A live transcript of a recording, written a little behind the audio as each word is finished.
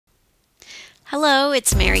Hello,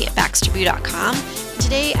 it's Mary at BaxterBoo.com.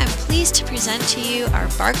 Today I'm pleased to present to you our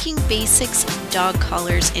Barking Basics dog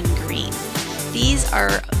collars in green. These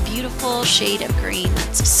are a beautiful shade of green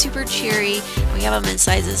that's super cheery. We have them in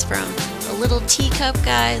sizes from the little teacup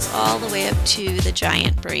guys all the way up to the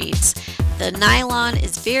giant braids. The nylon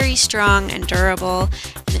is very strong and durable,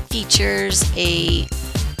 and it features a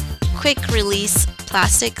quick release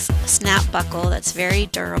plastic snap buckle that's very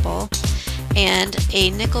durable and a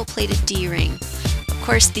nickel-plated D-ring. Of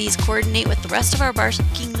course, these coordinate with the rest of our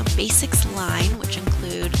Barking Basics line, which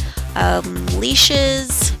include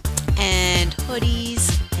leashes and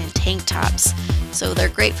hoodies and tank tops. So they're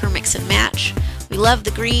great for mix and match. We love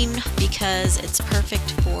the green because it's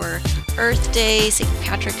perfect for Earth Day, St.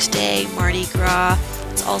 Patrick's Day, Mardi Gras.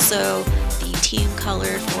 It's also the team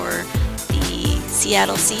color for the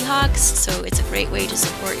Seattle Seahawks, so it's a great way to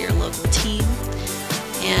support your local team.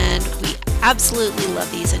 And we absolutely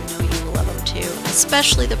love these and know you will love them too,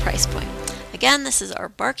 especially the price point. Again, this is our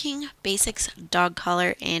Barking Basics dog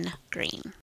collar in green.